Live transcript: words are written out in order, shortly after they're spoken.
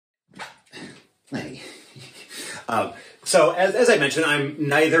Hey. So as I mentioned, I'm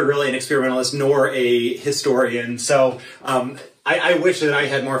neither really an experimentalist nor a historian. So I wish that I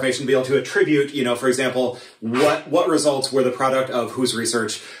had more information to be able to attribute, you know, for example, what results were the product of whose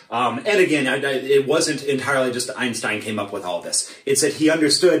research. And again, it wasn't entirely just Einstein came up with all of this. It's that he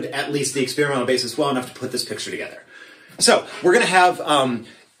understood at least the experimental basis well enough to put this picture together. So we're going to have, I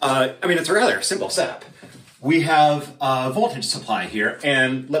mean, it's a rather simple setup. We have a voltage supply here,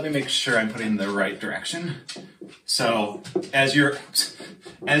 and let me make sure I'm putting the right direction. So as you're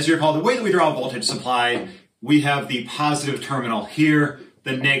called, the way that we draw a voltage supply, we have the positive terminal here,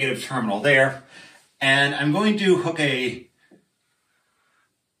 the negative terminal there, and I'm going to hook a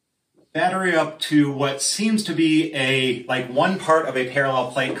battery up to what seems to be like one part of a parallel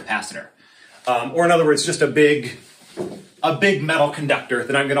plate capacitor, or in other words, just a big metal conductor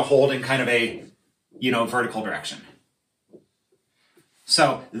that I'm going to hold in kind of a, you know, vertical direction.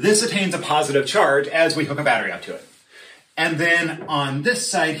 So this attains a positive charge as we hook a battery up to it. And then on this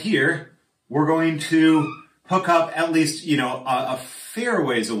side here, we're going to hook up at least, you know, a fair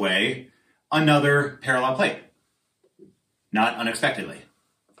ways away, another parallel plate. Not unexpectedly.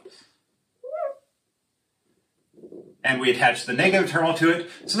 And we attach the negative terminal to it,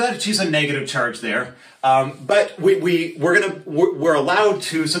 so that achieves a negative charge there. But we're allowed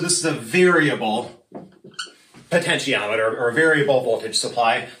to, so this is a variable potentiometer or variable voltage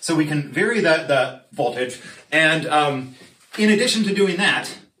supply, so we can vary the voltage. And in addition to doing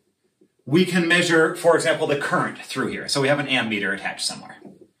that, we can measure, for example, the current through here. So we have an ammeter attached somewhere.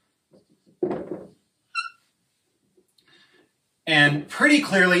 And pretty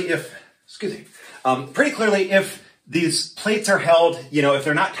clearly if these plates are held, you know, if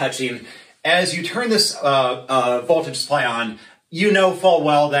they're not touching, as you turn this voltage supply on, you know full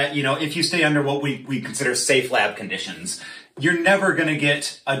well that, you know, if you stay under what we consider safe lab conditions, you're never going to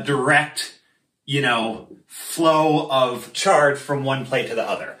get a direct, you know, flow of charge from one plate to the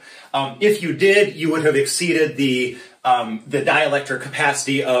other. If you did, you would have exceeded the dielectric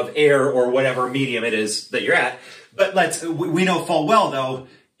capacity of air or whatever medium it is that you're at. But we know full well, though,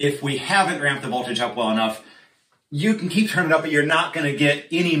 if we haven't ramped the voltage up well enough, you can keep turning it up, but you're not going to get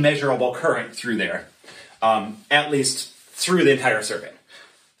any measurable current through there, at least through the entire circuit.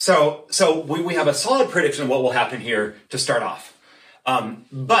 So we have a solid prediction of what will happen here to start off.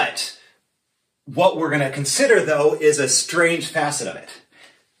 But what we're going to consider, though, is a strange facet of it.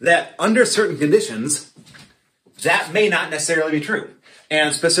 That under certain conditions, that may not necessarily be true.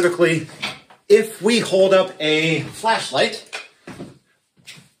 And specifically, if we hold up a flashlight,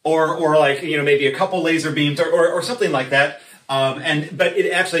 or like, you know, maybe a couple laser beams or something like that, but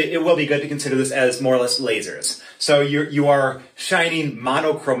it will be good to consider this as more or less lasers. So you are shining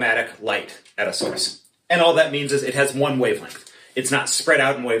monochromatic light at a source. And all that means is it has one wavelength. It's not spread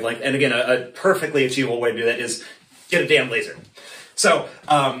out in wavelength. And again, a perfectly achievable way to do that is get a damn laser. So,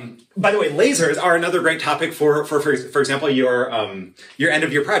 by the way, lasers are another great topic for example, your end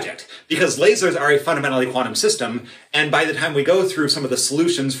of your project, because lasers are a fundamentally quantum system, and by the time we go through some of the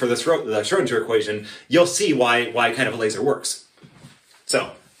solutions for the Schrodinger equation, you'll see why kind of a laser works.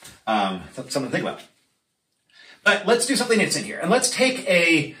 So, something to think about. But let's do something interesting here, and let's take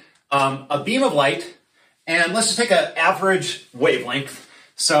a beam of light, and let's just take an average wavelength.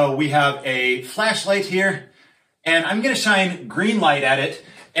 So we have a flashlight here, and I'm going to shine green light at it,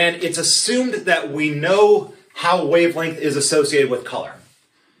 and it's assumed that we know how wavelength is associated with color.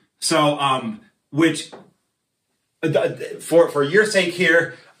 So, for your sake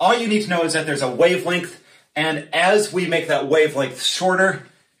here, all you need to know is that there's a wavelength, and as we make that wavelength shorter,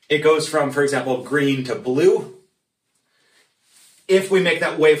 it goes from, for example, green to blue. If we make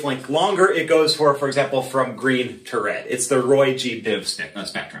that wavelength longer, it goes for example, from green to red. It's the Roy G. Biv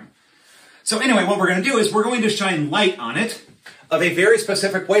spectrum. So anyway, what we're going to do is we're going to shine light on it of a very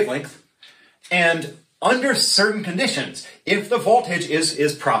specific wavelength, and under certain conditions, if the voltage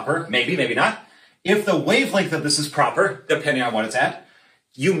is proper, maybe not, if the wavelength of this is proper, depending on what it's at,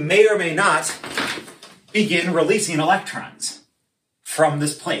 you may or may not begin releasing electrons from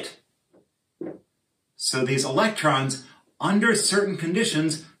this plate. So these electrons, under certain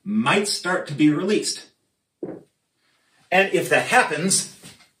conditions, might start to be released. And if that happens,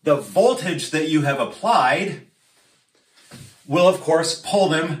 the voltage that you have applied will, of course, pull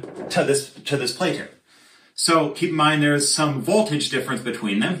them to this plate here. So keep in mind there's some voltage difference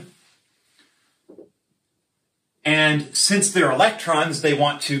between them. And since they're electrons, they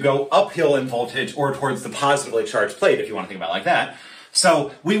want to go uphill in voltage or towards the positively charged plate, if you want to think about it like that.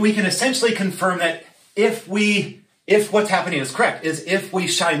 So we can essentially confirm that if what's happening is correct, is if we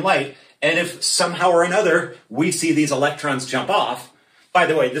shine light, and if somehow or another we see these electrons jump off, By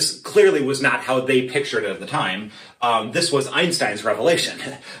the way, this clearly was not how they pictured it at the time. This was Einstein's revelation.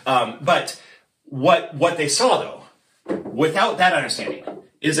 But what they saw, though, without that understanding,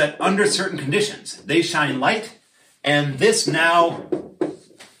 is that under certain conditions, they shine light, and this now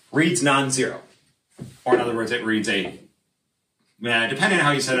reads non-zero. Or in other words, it reads depending on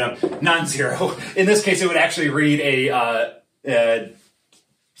how you set it up, non-zero. In this case, it would actually read a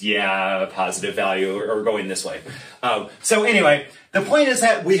positive value, or going this way. So anyway, the point is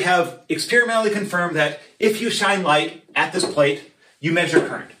that we have experimentally confirmed that if you shine light at this plate, you measure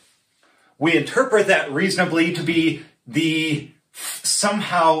current. We interpret that reasonably to be the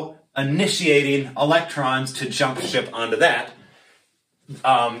somehow initiating electrons to jump ship onto that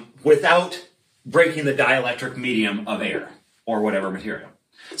without breaking the dielectric medium of air or whatever material.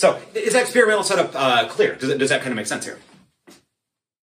 So is that experimental setup clear? Does that kind of make sense here?